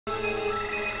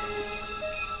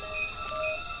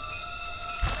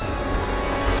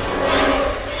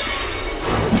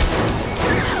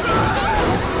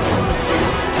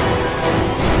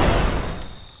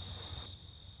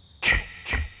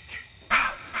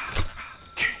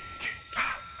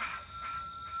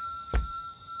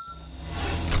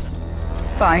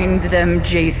Find them,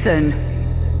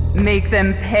 Jason. Make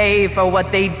them pay for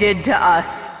what they did to us.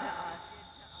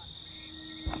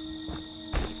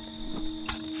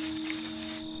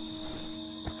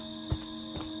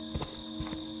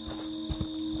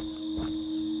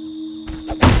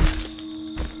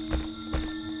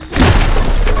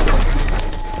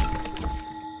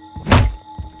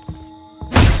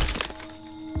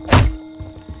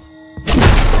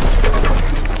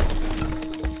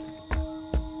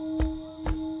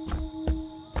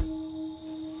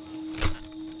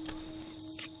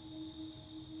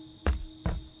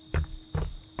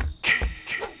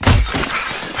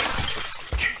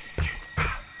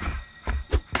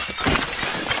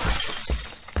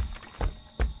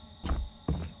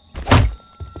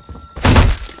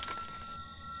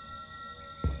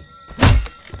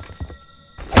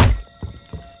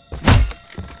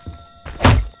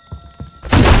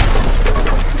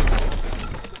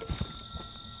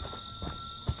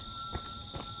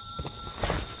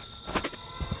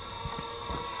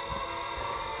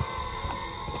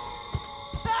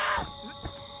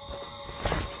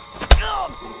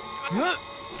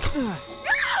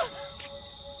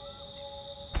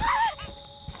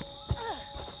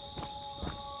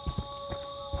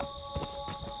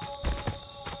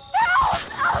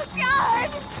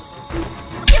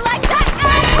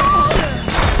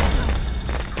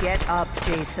 Get up,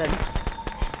 Jason.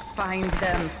 Find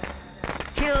them.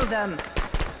 Kill them.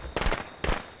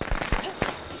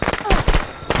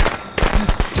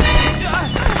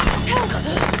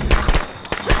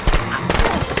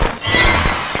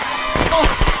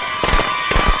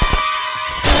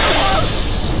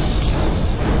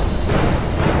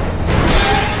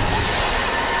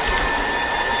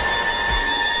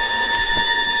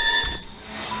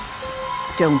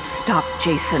 Don't stop,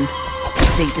 Jason.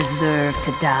 They deserve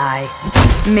to die.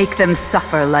 Make them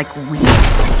suffer like we.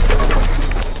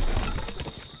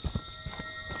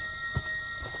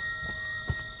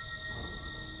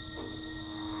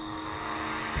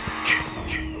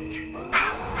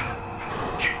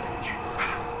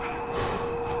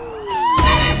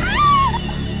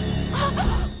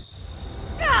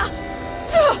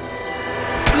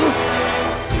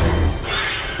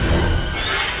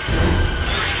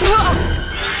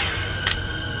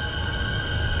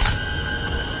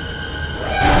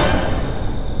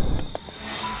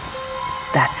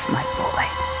 That's my boy.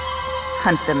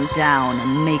 Hunt them down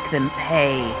and make them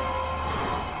pay.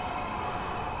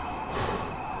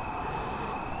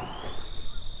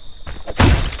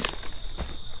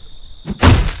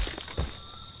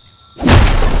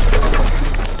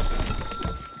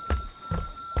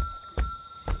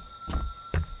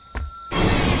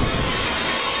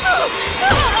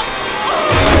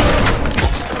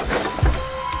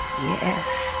 Yes.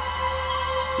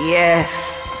 Yes.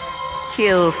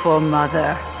 Kill for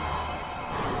Mother.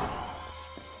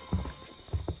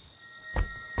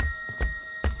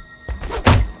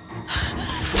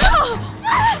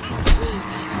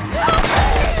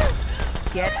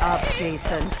 Get up,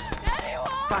 Jason.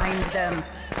 Find them.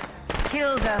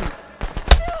 Kill them.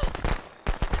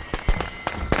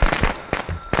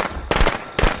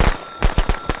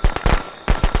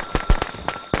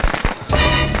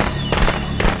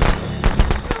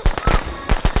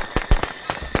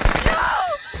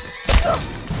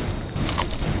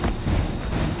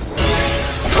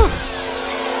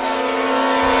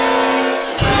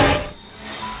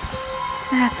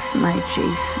 That's my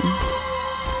Jason.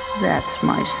 That's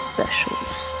my special,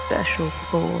 special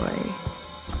boy.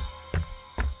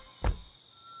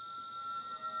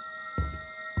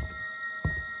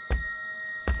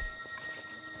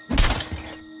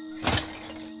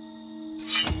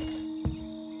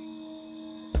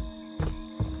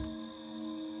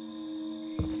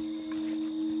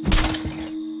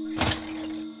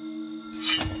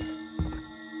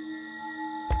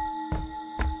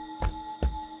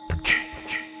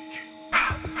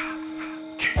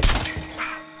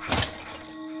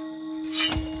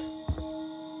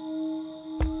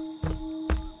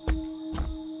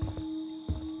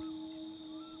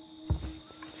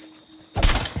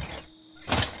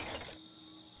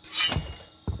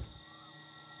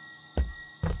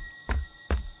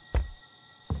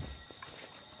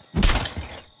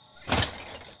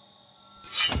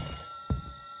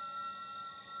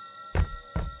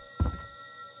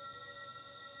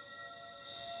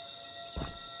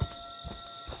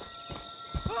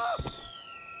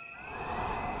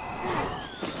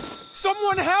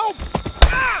 Someone help!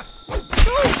 Ah! No!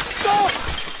 Stop!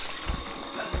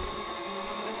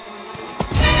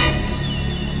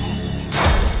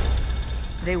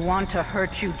 They want to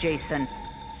hurt you, Jason.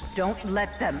 Don't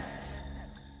let them.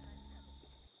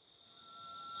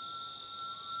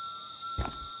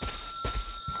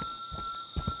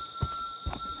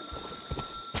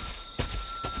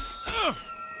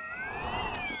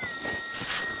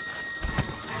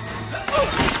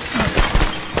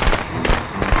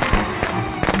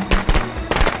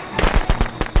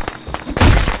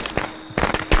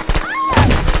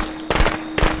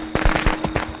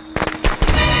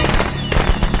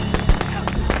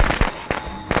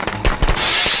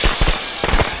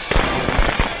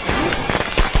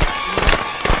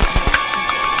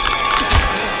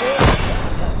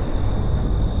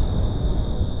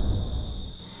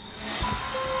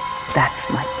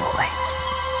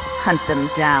 Hunt them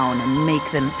down and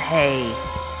make them pay.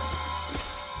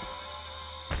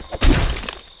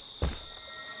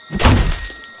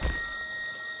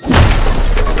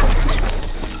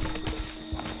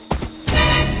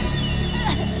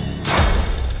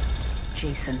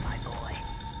 Jason, my boy,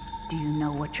 do you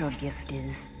know what your gift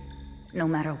is? No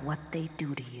matter what they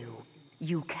do to you,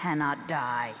 you cannot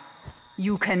die.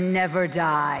 You can never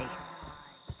die.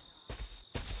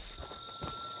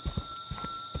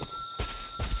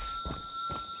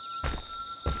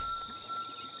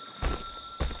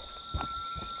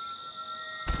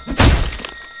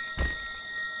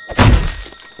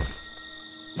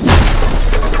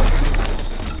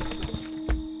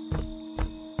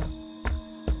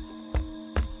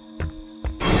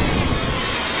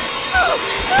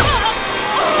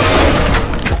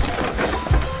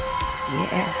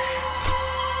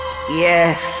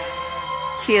 Yes,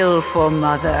 kill for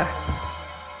Mother.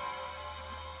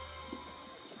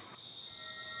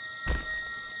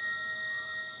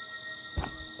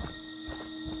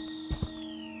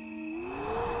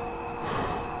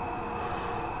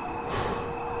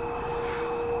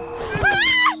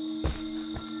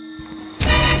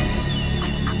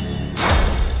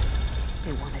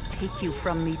 They want to take you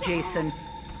from me, Jason.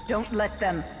 Don't let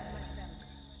them.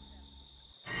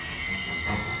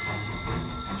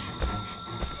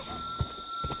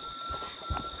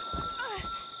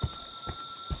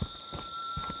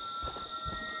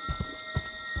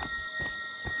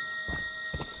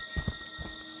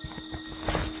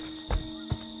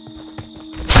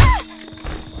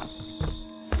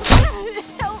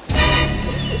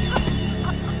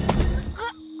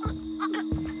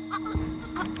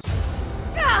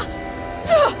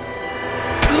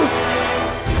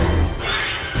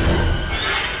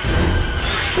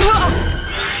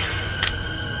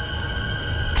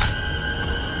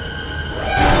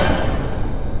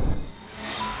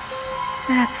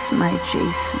 That's my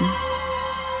Jason.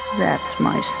 That's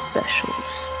my special,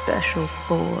 special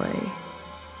boy.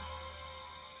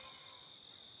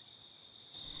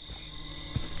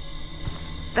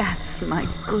 That's my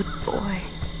good boy.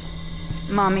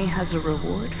 Mommy has a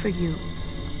reward for you.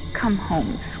 Come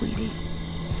home, sweetie.